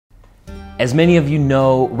As many of you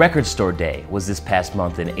know, Record Store Day was this past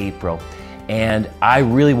month in April, and I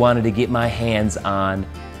really wanted to get my hands on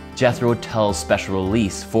Jethro Tull's special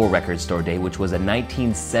release for Record Store Day, which was a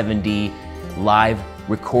 1970 live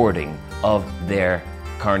recording of their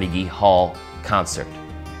Carnegie Hall concert.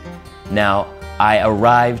 Now, I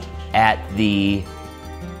arrived at the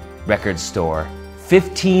record store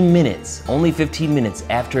 15 minutes, only 15 minutes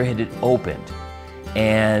after it had opened,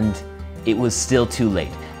 and it was still too late.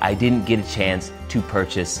 I didn't get a chance to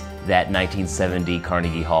purchase that 1970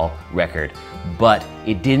 Carnegie Hall record, but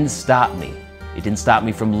it didn't stop me. It didn't stop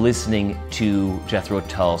me from listening to Jethro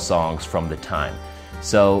Tull songs from the time.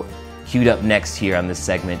 So, queued up next here on this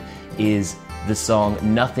segment is the song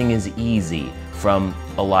Nothing Is Easy from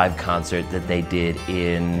a live concert that they did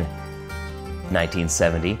in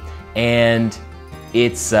 1970. And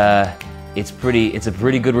it's a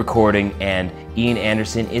pretty good recording, and Ian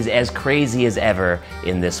Anderson is as crazy as ever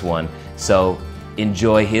in this one. So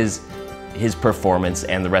enjoy his performance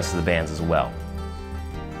and the rest of the band's as well.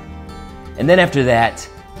 And then after that,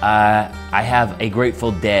 I have a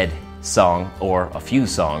Grateful Dead song, or a few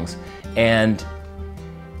songs, and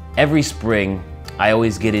every spring I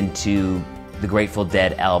always get into the Grateful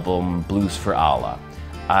Dead album Blues for Allah.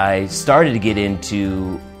 I started to get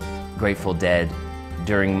into Grateful Dead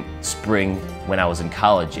during spring when I was in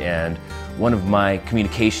college, and one of my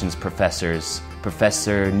communications professors,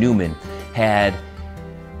 Professor Newman, had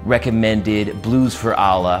recommended Blues for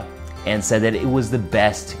Allah and said that it was the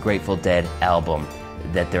best Grateful Dead album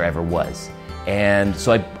that there ever was. And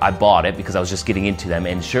so I bought it because I was just getting into them,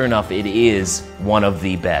 and sure enough, it is one of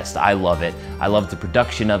the best. I love it. I love the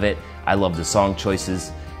production of it. I love the song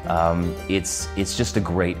choices. It's just a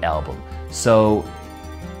great album. So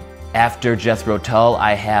after Jethro Tull,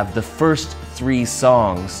 I have the first 3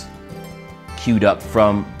 songs queued up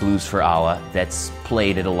from Blues for Allah that's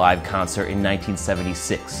played at a live concert in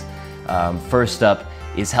 1976. First up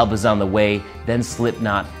is Help Is On The Way, then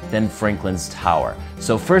Slipknot, then Franklin's Tower.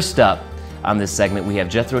 So first up on this segment, we have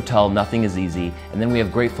Jethro Tull, Nothing Is Easy, and then we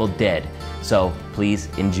have Grateful Dead. So please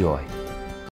enjoy.